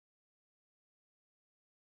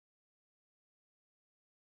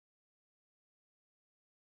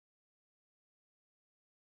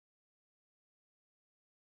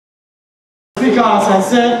as I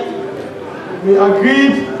said, we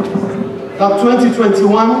agreed that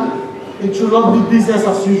 2021, it should not be business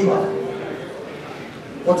as usual.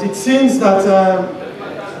 But it seems that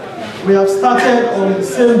we have started on the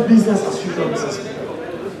same business as usual, Mr. Speaker.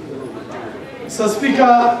 Mr.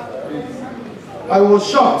 Speaker, I was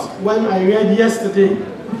shocked when I read yesterday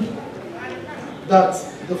that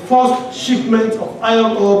the first shipment of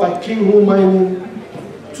iron ore by King Home Mining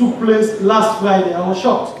took place last Friday. I was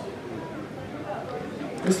shocked.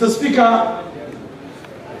 Mr. Speaker,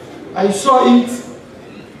 I saw it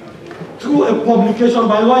through a publication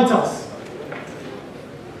by Reuters.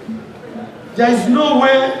 There is no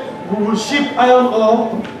way we will ship iron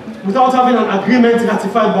ore without having an agreement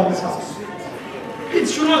ratified by this House. It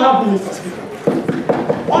should not happen, Mr. Speaker.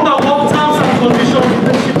 Under what terms and conditions will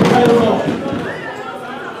they ship iron ore?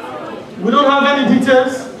 We don't have any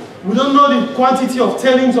details. We don't know the quantity of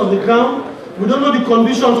tailings on the ground. We don't know the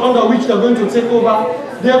conditions under which they're going to take over.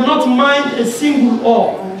 They have not mined a single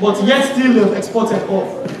ore, but yet still they've exported ore.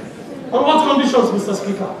 On what conditions, Mr.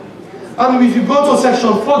 Speaker? And if you go to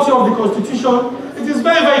section 40 of the Constitution, it is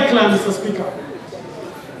very, very clear, Mr. Speaker.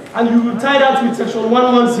 And you will tie that with section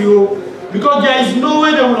 110, because there is no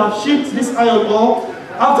way they will have shipped this iron ore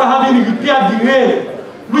after having repaired the rail,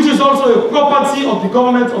 which is also a property of the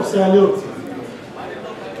government of Sierra Leone.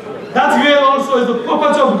 That rail also is the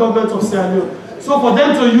property of the government of Sierra Leone. So for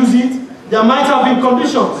them to use it, there might have been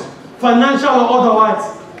conditions, financial or otherwise.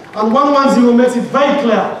 And 110 makes it very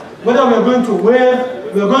clear whether we are going to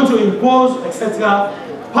waive, we are going to impose, etc.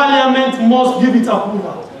 Parliament must give it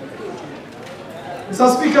approval. Mr.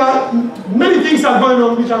 Speaker, many things are going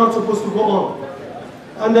on which are not supposed to go on.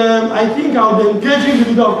 And I think I'll be engaging the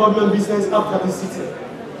leader of government business after this sitting.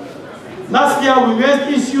 Last year, we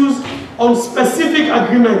raised issues on specific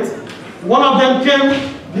agreements. One of them came,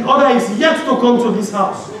 the other is yet to come to this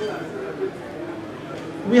House.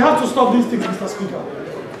 We have to stop these things, Mr. Speaker.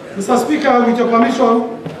 Mr. Speaker, with your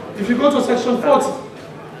permission, if you go to section 40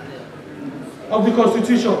 of the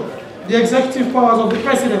Constitution, the executive powers of the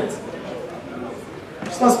President,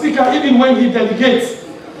 Mr. Speaker, even when he delegates,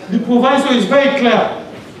 the proviso is very clear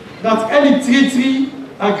that any treaty,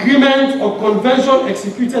 agreement, or convention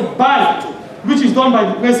executed by, which is done by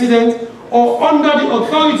the President, or under the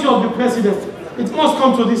authority of the President, it must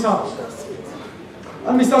come to this House.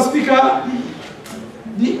 And Mr. Speaker,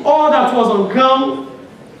 the ore that was on ground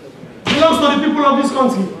belongs to the people of this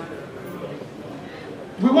country.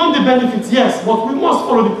 We want the benefits, yes, but we must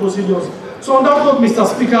follow the procedures. So on that note, Mr.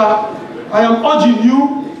 Speaker, I am urging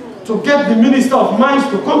you to get the Minister of Mines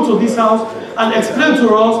to come to this House and explain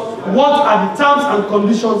to us what are the terms and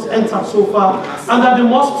conditions entered so far, and that they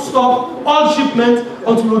must stop all shipment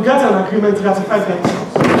until we get an agreement ratified by this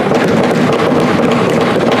House.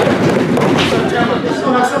 It's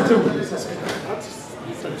unacceptable, Mr. Speaker.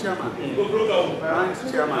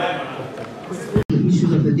 The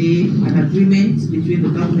issues of the day, an agreement between the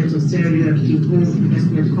government of Sierra Leone and King Home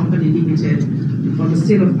Investment Company Limited for the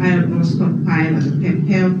sale of iron ore stockpile at the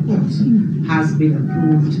Pepper port has been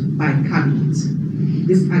approved by Cabinet.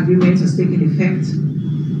 This agreement has taken effect,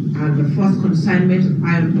 and the first consignment of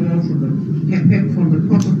iron ore from the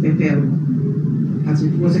port of Pepper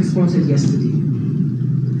was exported yesterday.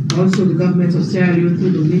 Also, the government of Sierra Leone,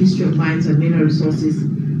 through the Ministry of Mines and Mineral Resources,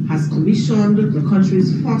 has commissioned the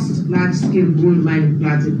country's first large-scale gold mining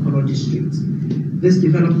plant in Kono District. This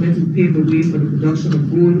development will pave the way for the production of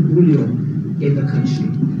gold bullion in the country.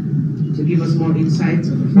 To give us more insight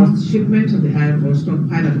on the first shipment of the iron ore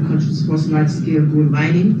stockpile at the country's first large-scale gold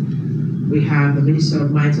mining, we have the Minister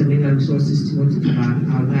of Mines and Mineral Resources, Timothy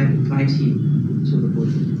Kabbah. I'll now invite him to the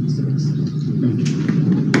podium. Mr. Minister.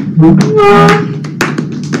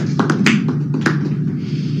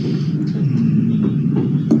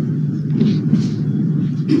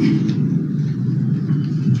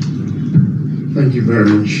 Thank you very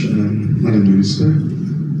much, Madam Minister.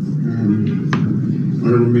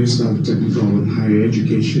 Honourable Minister of Technical and Higher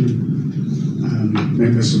Education,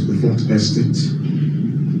 members of the 4th Estate.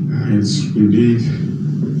 It's indeed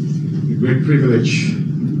a great privilege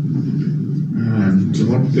to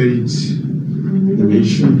update the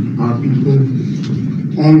nation, our people,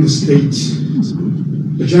 on the state,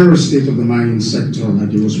 the general state of the mining sector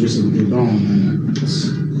that it was recently done.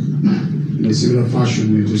 In a similar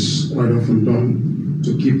fashion, it is quite often done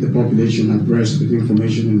to keep the population abreast with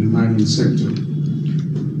information in the mining sector.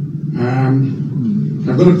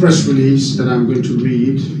 I've got a press release that I'm going to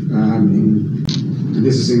read, and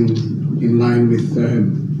this is in line with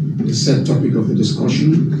the set topic of the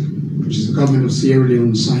discussion, which is the government of Sierra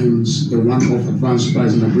Leone signs the one-off advance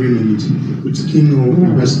pricing agreement with King Home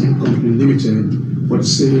Investment Company Limited for the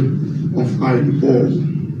sale of iron ore.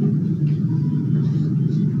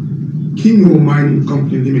 Kingo Mining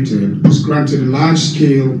Company Limited was granted a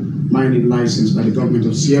large-scale mining license by the government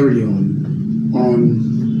of Sierra Leone on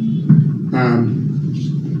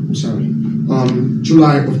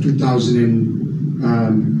July of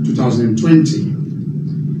 2020.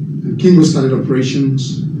 And Kingo started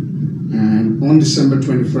operations, and on December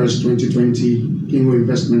 21st, 2020, Kingo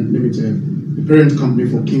Investment Limited, the parent company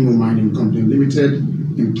for Kingo Mining Company Limited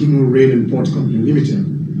and Kingo Rail and Port Company Limited,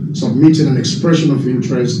 submitted an expression of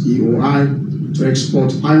interest, EOI, to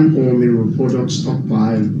export iron ore mineral product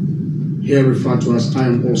stockpile, here referred to as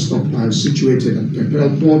iron ore stockpile, situated at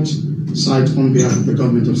Pepel Port site on behalf of the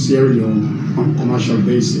government of Sierra Leone on commercial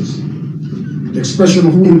basis. The expression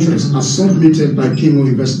of interest, as submitted by Kingo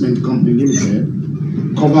Investment Company Limited,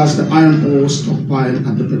 covers the iron ore stockpile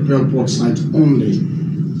at the Pepel Port site only.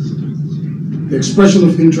 The expression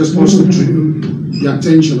of interest also drew the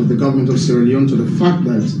attention of the government of Sierra Leone to the fact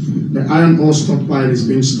that the iron ore stockpile is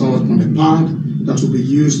being stored on a pad that will be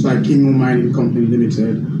used by Kingo Mining Company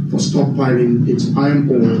Limited for stockpiling its iron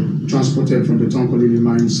ore transported from the Tonkolili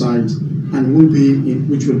mine site, and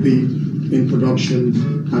which will be in production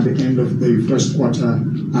at the end of the first quarter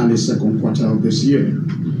and the second quarter of this year.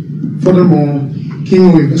 Furthermore,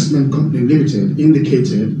 Kingo Investment Company Limited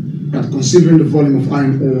indicated that considering the volume of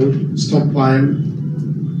iron ore stockpile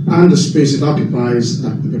and the space it occupies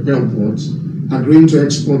at the Pepel Port, agreeing to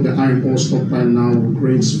export the iron ore stockpile now will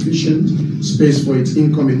create sufficient space for its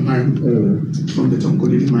incoming iron ore from the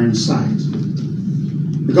Tonkolili mine site.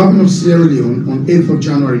 The government of Sierra Leone on 8th of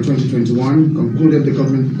January 2021 concluded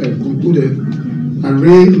a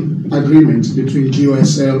rail agreement between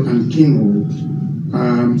GOSL and Kingo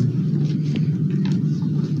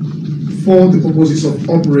for the purposes of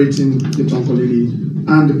operating the Tonkolili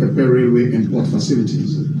and the Pepel Railway and port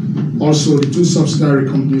facilities. Also, the two subsidiary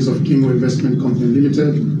companies of Kingo Investment Company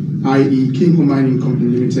Limited, i.e. Kingo Mining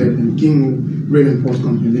Company Limited and Kingo Rail and Port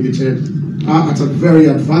Company Limited, are at a very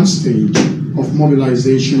advanced stage of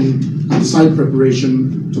mobilization and site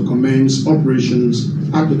preparation to commence operations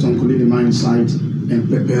at the Tonkolili mine site and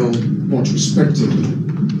Pepel Port respectively.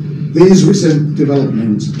 These recent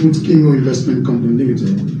developments put Kingo Investment Company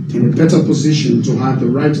Limited in a better position to have the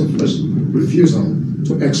right of first refusal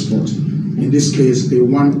to export, in this case a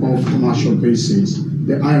one-off commercial basis,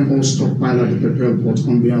 the iron ore stockpile at the Pepel Port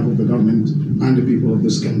on behalf of the government and the people of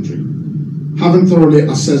this country. Having thoroughly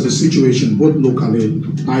assessed the situation both locally,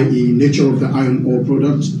 i.e. nature of the iron ore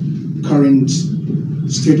product, current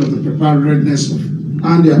state of the preparedness of,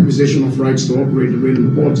 and the acquisition of rights to operate the rail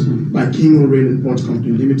and port by Kingo Rail and Port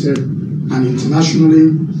Company Limited, and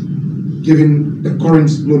internationally, given the current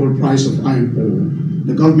global price of iron ore,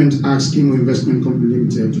 the government asked Kingo Investment Company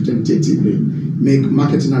Limited to tentatively make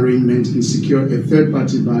marketing arrangements and secure a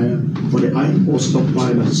third-party buyer for the iron ore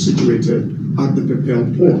stockpile that is situated at the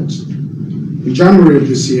Pepel Port. In January of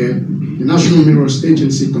this year, the National Minerals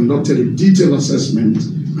Agency conducted a detailed assessment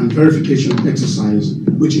and verification exercise,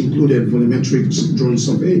 which included volumetric drone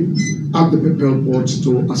survey at the Pepel Port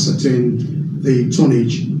to ascertain the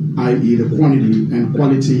tonnage, i.e. the quantity and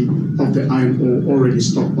quality of the iron ore already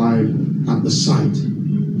stockpiled at the site.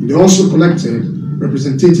 They also collected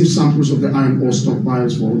representative samples of the iron ore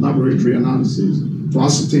stockpiles for laboratory analysis to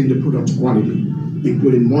ascertain the product quality,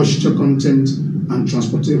 including moisture content and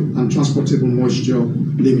transportable moisture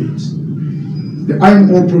limits. The iron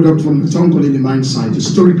ore product from the Tonkolili mine site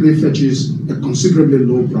historically fetches a considerably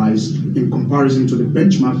low price in comparison to the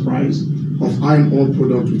benchmark price of iron ore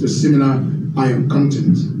product with a similar iron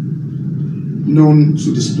content, known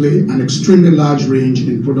to display an extremely large range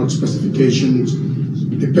in product specifications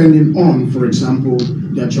depending on, for example,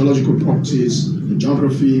 their geological properties, the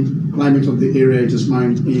geography, climate of the area it is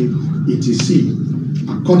mined in, etc.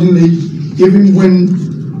 Accordingly, even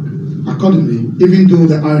though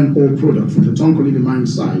the iron ore product from the Tonkolili mine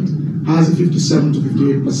site has a 57 to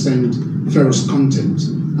 58% ferrous content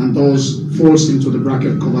and thus falls into the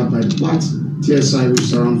bracket covered by flat TSI, which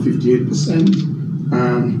is around 58%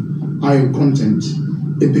 iron content,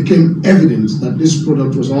 it became evident that this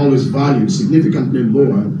product was always valued significantly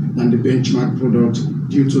lower than the benchmark product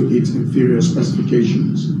due to its inferior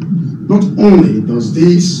specifications. Not only does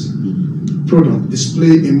this product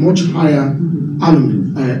display a much higher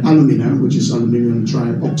alumina, which is aluminum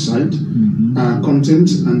trioxide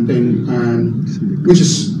content, and then which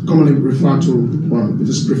is commonly referred to, well, it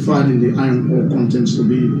is preferred in the iron ore contents to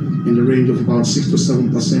be in the range of about 6 to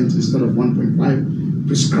 7% instead of 1.5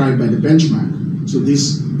 prescribed by the benchmark. So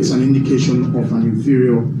this is an indication of an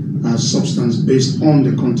inferior substance based on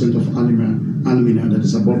the content of alumina that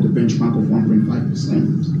is above the benchmark of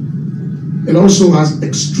 1.5%. It also has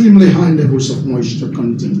extremely high levels of moisture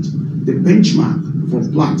content. The benchmark for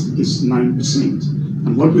plat is 9%.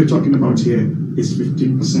 And what we're talking about here is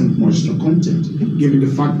 15% moisture content, given the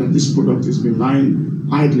fact that this product has been lying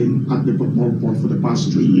idling at the port for the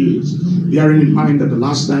past 3 years. Bearing in mind that the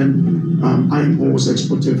last time iron ore was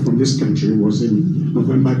exported from this country was in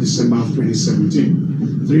November, December of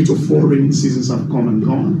 2017. 3 to 4 rainy seasons have come and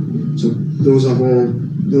gone. So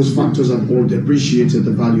those factors have all depreciated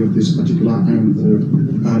the value of this particular iron ore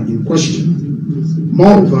in question.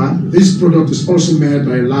 Moreover, this product is also made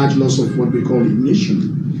by a large loss of what we call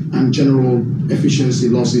ignition and general efficiency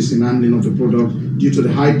losses in handling of the product due to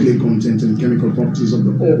the high clay content and chemical properties of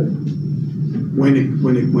the ore.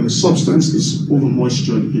 When a substance is over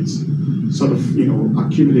moistured, it's sort of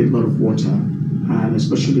accumulate a lot of water, and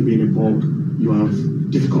especially being a bulk, you have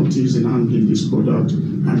difficulties in handling this product,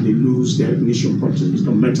 and they lose their ignition properties.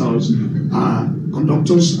 The metals are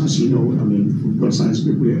conductors, as you know. I mean, we've got science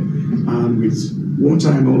people here, and with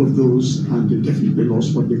water and all of those, and they definitely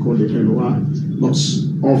lost what they call the LOI, loss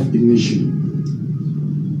of ignition.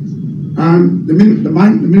 The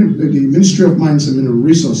Ministry of Mines and Mineral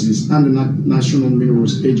Resources and the National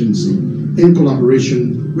Minerals Agency, in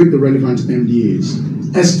collaboration with the relevant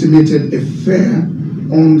MDAs, estimated a fair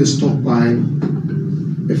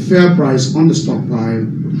price on the stockpile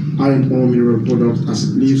iron ore mineral product as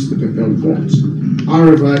it leaves the Pepel port.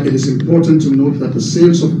 However, it is important to note that the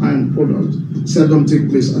sales of iron product seldom take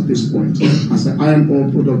place at this point, as the iron ore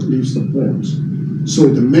product leaves the port. So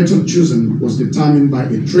the method chosen was determined by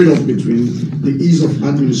a trade-off between the ease of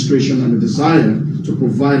administration and the desire to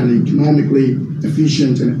provide an economically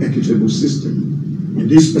efficient and equitable system. In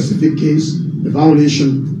this specific case, the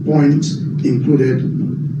valuation point included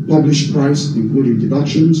published price, including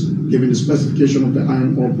deductions, given the specification of the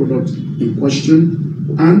iron ore product in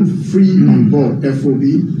question, and free on board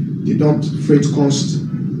FOB, deduct freight cost,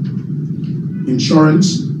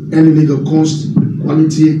 insurance, any legal cost,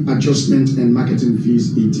 quality adjustment and marketing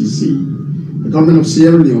fees, etc. The government of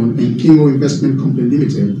Sierra Leone and Kingo Investment Company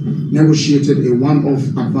Limited negotiated a one-off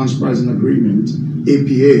advance pricing agreement,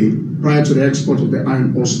 APA, prior to the export of the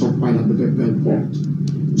iron ore stockpile at the Pepel port,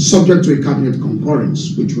 subject to a cabinet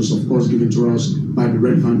concurrence, which was of course given to us by the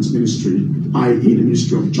relevant ministry, i.e. the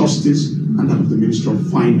Ministry of Justice and that of the Ministry of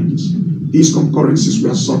Finance. These concurrences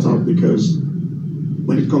were sought out because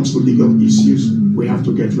when it comes to legal issues, we have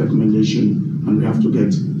to get recommendation and we have to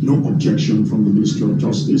get no objection from the Ministry of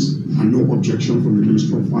Justice and no objection from the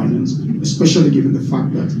Ministry of Finance, especially given the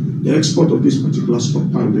fact that the export of this particular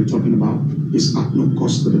stockpile we're talking about is at no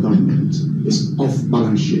cost to the government. It's off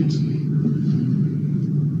balance sheet.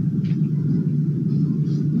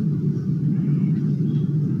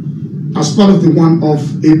 As part of the one-off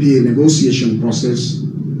APA negotiation process,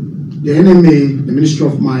 the NMA, the Ministry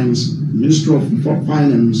of Mines, the Ministry of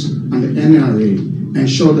Finance, and the NRA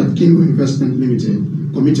ensured that Kingo Investment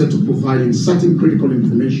Limited committed to providing certain critical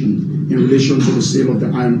information in relation to the sale of the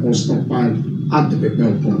iron ore stockpile at the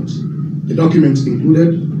Pepel port. The documents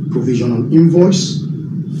included provisional invoice,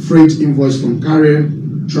 freight invoice from carrier,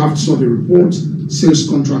 draft survey report, sales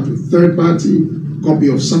contract with third party, copy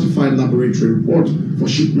of certified laboratory report for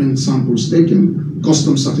shipment samples taken,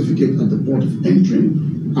 customs certificate at the port of entry,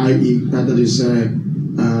 i.e. that is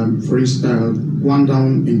for instance,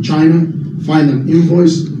 Guangdong in China, final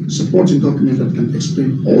invoice, supporting document that can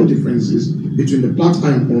explain all differences between the plat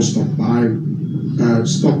iron ore stockpile,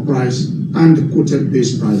 stock price, and the quoted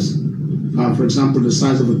base price. For example, the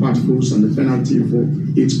size of the particles and the penalty for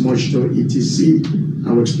its moisture, etc.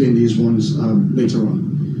 I will explain these ones later on.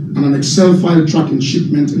 And an Excel file tracking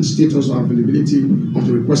shipment and status or availability of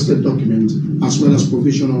the requested document, as well as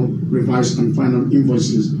provisional, revised, and final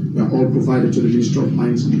invoices were all provided to the Ministry of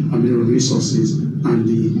Mines and Mineral Resources and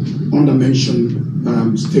the undermentioned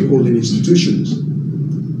stakeholding institutions.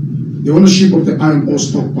 The ownership of the iron ore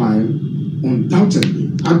stockpile,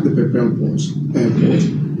 undoubtedly at the Pepel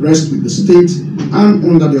Airport, rests with the state and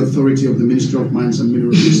under the authority of the Ministry of Mines and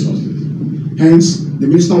Mineral Resources. Hence, the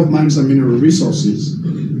Minister of Mines and Mineral Resources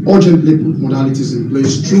urgently put modalities in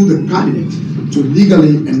place through the cabinet to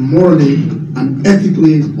legally and morally and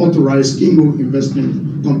ethically authorize Kingo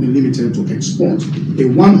Investment Company Limited to export a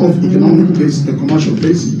one-off economic base, a commercial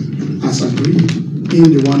basis, as agreed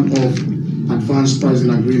in the one-off advanced pricing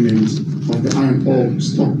agreement of the iron ore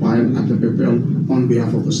stockpile at the Pepel on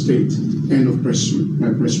behalf of the state. End of press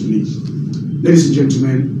release. Ladies and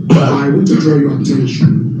gentlemen, I want to draw your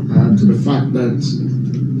attention to the fact that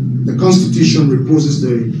the Constitution reposes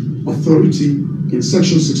the authority in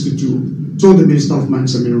Section 62 to the Minister of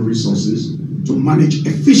Mines and Mineral Resources to manage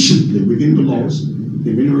efficiently within the laws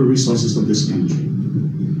the mineral resources of this country.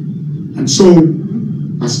 And so,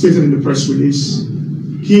 as stated in the press release,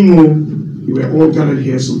 King O, we were all gathered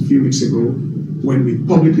here some few weeks ago when we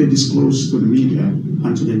publicly disclosed to the media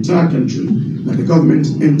and to the entire country that the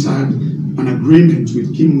government entered an agreement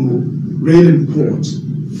with King O Rail and Port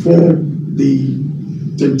for the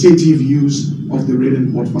tentative use of the rail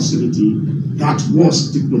and port facility that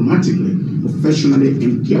was diplomatically, professionally,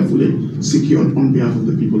 and carefully secured on behalf of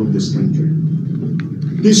the people of this country.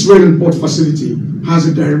 This rail and port facility has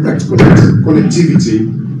a direct connectivity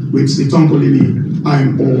with the Tongolili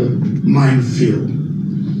iron ore minefield.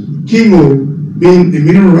 King O, being a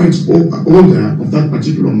mineral rights holder of that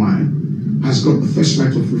particular mine, has got the first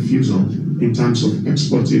right of refusal in terms of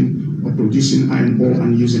exporting or producing iron ore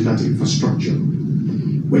and using that infrastructure.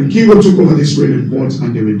 When King O took over this rail and port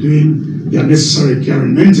and they were doing their necessary care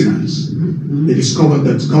and maintenance, they discovered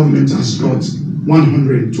that government has got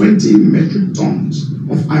 120 metric tons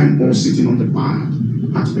of iron ore sitting on the pile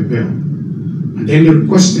at Pepel. And then they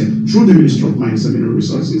requested, through the Ministry of Mines and Mineral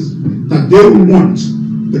Resources, that they would want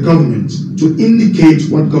the government to indicate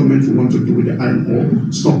what government would want to do with the iron ore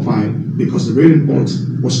stockpile, because the rail and port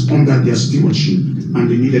was under their stewardship and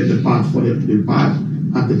they needed the part for the part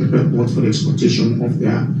at the Pepel port for the exportation of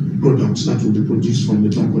their products that will be produced from the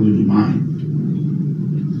Tongolili mine.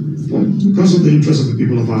 Well, because of the interest of the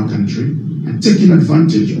people of our country and taking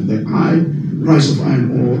advantage of the high price of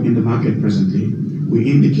iron ore in the market presently, we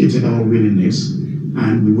indicated our willingness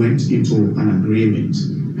and we went into an agreement.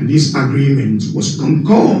 And this agreement was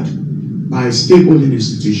concurred by stakeholding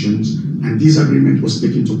institutions, and this agreement was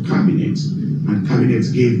taken to Cabinet, and Cabinet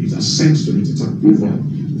gave its assent to it, its approval,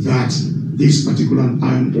 that this particular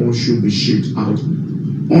iron ore should be shipped out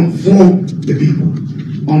for the people,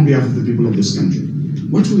 on behalf of the people of this country.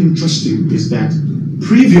 What will interest you is that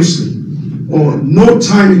previously, or no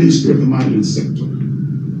time in the history of the mining sector,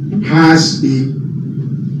 has the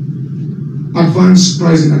advanced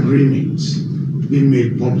pricing agreement been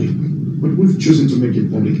made public. But we've chosen to make it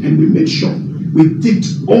public, and we made sure we ticked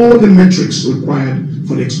all the metrics required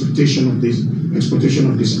for the exportation of this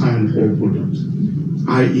iron ore product.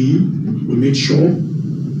 I.e., we made sure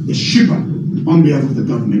the shipper, on behalf of the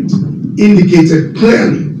government, indicated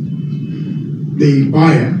clearly the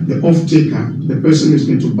buyer, the off-taker, the person who is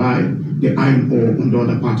going to buy the iron ore on the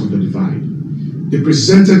other part of the divide. They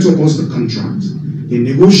presented to us the contract, the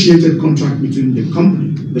negotiated contract between the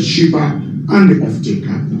company, the shipper, and the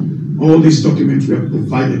off-taker. All these documents were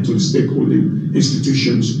provided to the stakeholding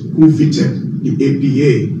institutions who vetted the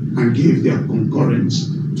APA and gave their concurrence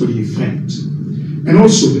to the effect. And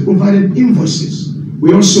also, they provided invoices.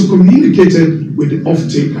 We also communicated with the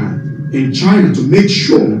off-taker in China to make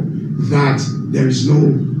sure that there is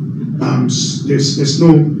there's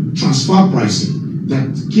no transfer pricing,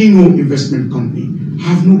 that King O Investment Company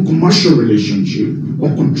have no commercial relationship or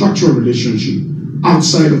contractual relationship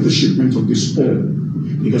outside of the shipment of this ore.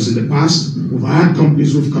 Because in the past, we've had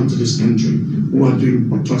companies who've come to this country who are doing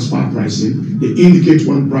transfer pricing. They indicate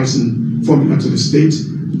one pricing formula to the state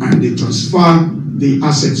and they transfer the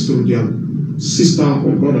assets to their sister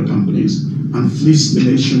or brother companies and fleece the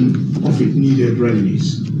nation of its needed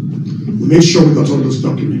revenues. We made sure we got all those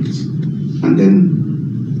documents. And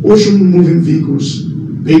then ocean moving vehicles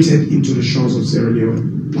baited into the shores of Sierra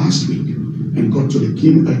Leone last week and got to the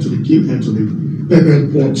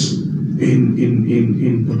Pepel port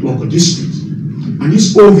in Potloko district. And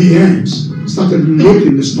these OVMs started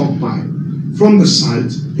loading the stockpile from the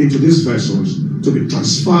site into these vessels to be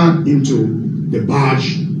transferred into the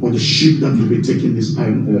barge or the ship that will be taking this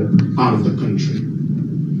iron ore out of the country.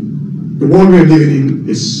 The world we are living in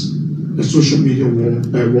is a social media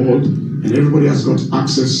world, and everybody has got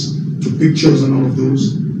access to pictures and all of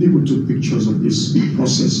those. People took pictures of this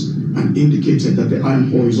process and indicated that the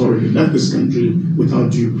iron ore is already left this country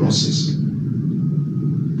without due process.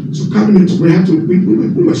 So Cabinet,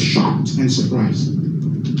 we were shocked and surprised.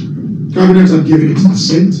 Cabinet had given its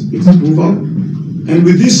assent, its approval, and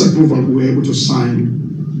with this approval, we were able to sign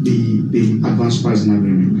the advanced pricing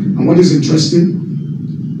agreement. And what is interesting,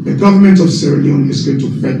 the government of Sierra Leone is going to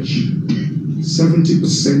fetch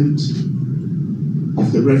 70%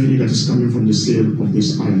 of the revenue that is coming from the sale of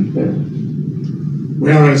this iron ore.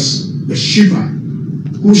 Whereas the shipper,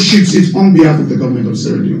 who ships it on behalf of the government of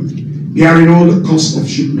Sierra Leone, bearing all the cost of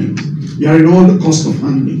shipment, bearing all the cost of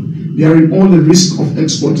handling, bearing all the risk of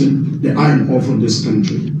exporting the iron ore from this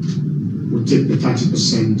country, will take the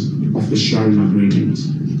 30% of the sharing agreement.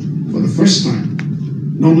 For the first time,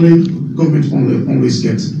 normally government always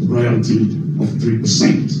gets royalty of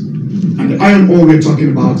 3%. And the iron ore we're talking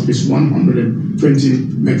about is 120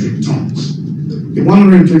 metric tons. The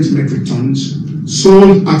 120 metric tons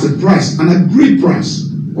sold at a price, an agreed price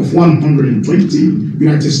of 120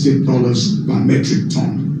 United States dollars per metric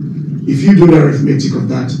ton. If you do the arithmetic of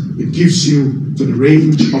that, it gives you to the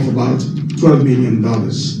range of about $12 million,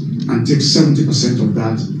 and take 70% of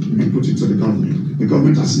that and put it to the government. The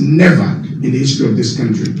government has never in the history of this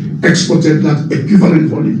country exported that equivalent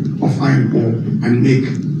volume of iron ore and make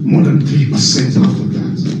more than 3% out of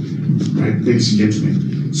that. Right, ladies and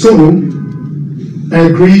gentlemen. So, I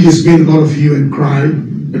agree there's been a lot of hue and cry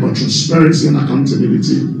about transparency and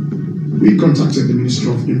accountability. We contacted the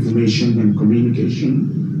Minister of Information and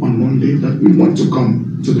Communication on Monday that we want to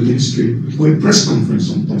come to the ministry for a press conference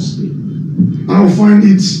on Thursday. I will find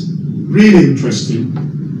it really interesting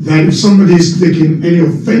that if somebody is taking any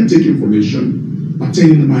authentic information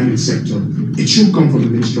pertaining to the mining sector, it should come from the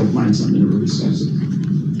Ministry of Mines and Mineral Resources.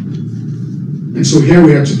 And so here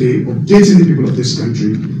we are today, updating the people of this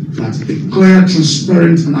country that a clear,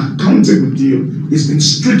 transparent, and accountable deal is being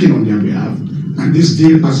stricken on their behalf, and this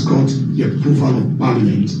deal has got the approval of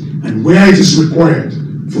Parliament. And where it is required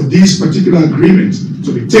for this particular agreement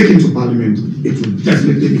to be taken to Parliament, it will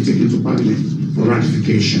definitely be taken to Parliament for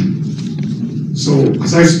ratification. So,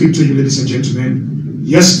 as I speak to you, ladies and gentlemen,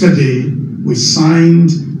 yesterday we signed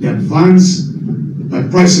the advance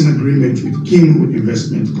pricing agreement with Kingwood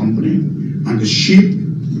Investment Company, and the ship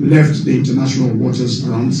left the international waters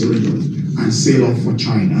around Chericoco and sailed off for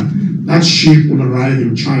China. That ship will arrive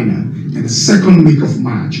in China in the second week of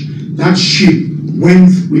March. That ship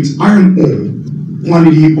went with iron ore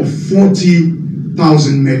quantity of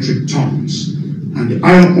 40,000 metric tons. And the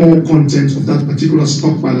iron ore content of that particular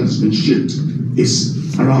stockpile that has been shipped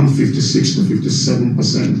is around 56 to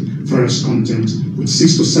 57% ferrous content, with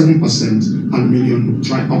 6 to 7% aluminium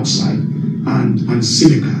trioxide and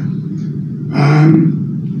silica.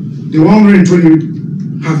 The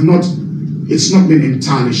 120 have not, it's not been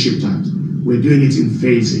entirely shipped out. We're doing it in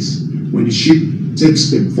phases. When the ship takes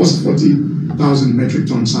the first 40,000 metric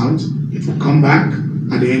tons out, it will come back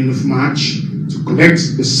at the end of March to collect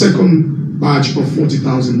the second batch of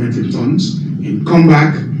 40,000 metric tons, and come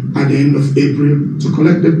back at the end of April to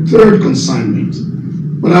collect the third consignment.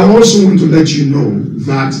 But I also want to let you know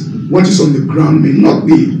that what is on the ground may not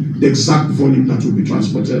be the exact volume that will be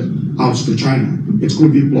transported out to China. It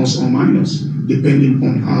could be plus or minus, depending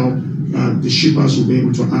on how the shippers will be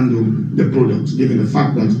able to handle the product, given the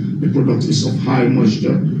fact that the product is of high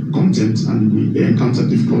moisture content and they encounter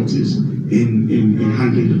difficulties in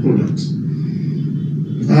handling the product.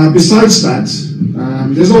 Besides that,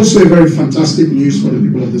 there's also a very fantastic news for the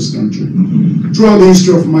people of this country. Throughout the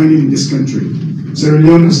history of mining in this country, Sierra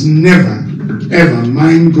Leone has never, ever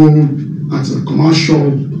mined gold at a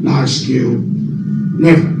commercial, large scale,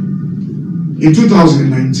 never. In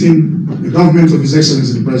 2019, the government of His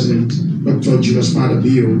Excellency the President, Dr. Julius Maada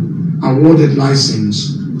Bio, awarded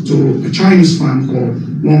license to a Chinese firm called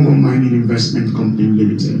Wongo Mining Investment Company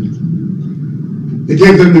Limited. They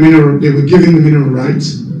gave them the mineral, they were given the mineral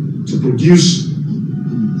rights to produce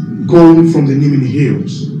gold from the Nimini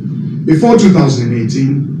Hills. Before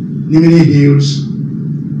 2018, Nimini Hills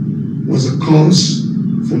was a cause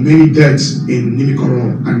for many deaths in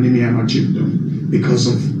Nimikoro and Nimiama chiefdom because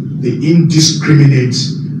of the indiscriminate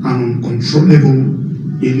and uncontrollable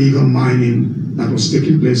illegal mining that was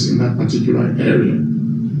taking place in that particular area.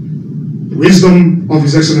 The wisdom of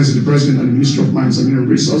His Excellency the President and the Minister of Mines and Mineral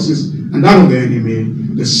Resources and that of the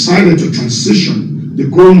NMA decided to transition the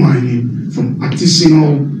gold mining from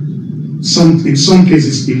artisanal, in some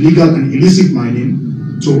cases illegal and illicit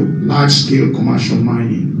mining, to large-scale commercial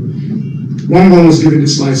mining. Wongo was given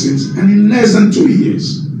this license, and in less than 2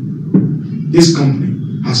 years, this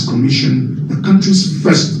company has commissioned the country's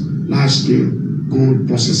first large-scale gold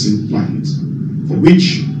processing plant, for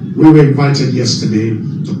which we were invited yesterday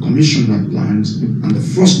to commission that plant, and the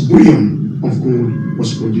first bullion of gold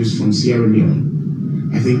was produced from Sierra Leone.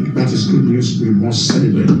 I think that is good news. We must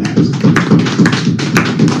celebrate that.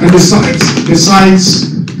 And besides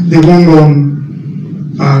the Wongo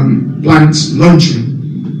plant launching,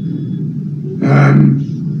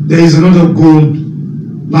 there is another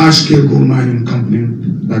large-scale gold mining company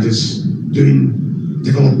that is doing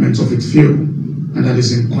development of its field, and that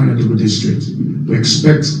is in Koinadugu district. We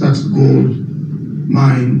expect that gold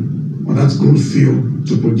mine or that gold field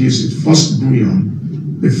to produce its first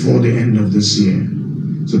bullion before the end of this year.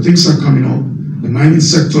 So things are coming up. The mining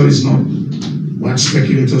sector is not what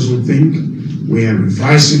speculators would think. We are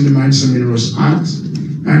revising the Mines and Minerals Act,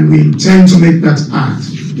 and we intend to make that act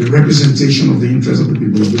the representation of the interests of the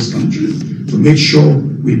people of this country, to make sure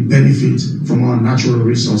we benefit from our natural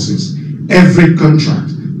resources. Every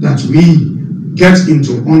contract that we get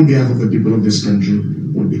into on behalf of the people of this country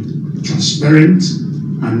will be transparent,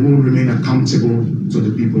 and will remain accountable to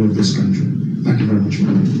the people of this country. Thank you very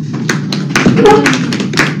much.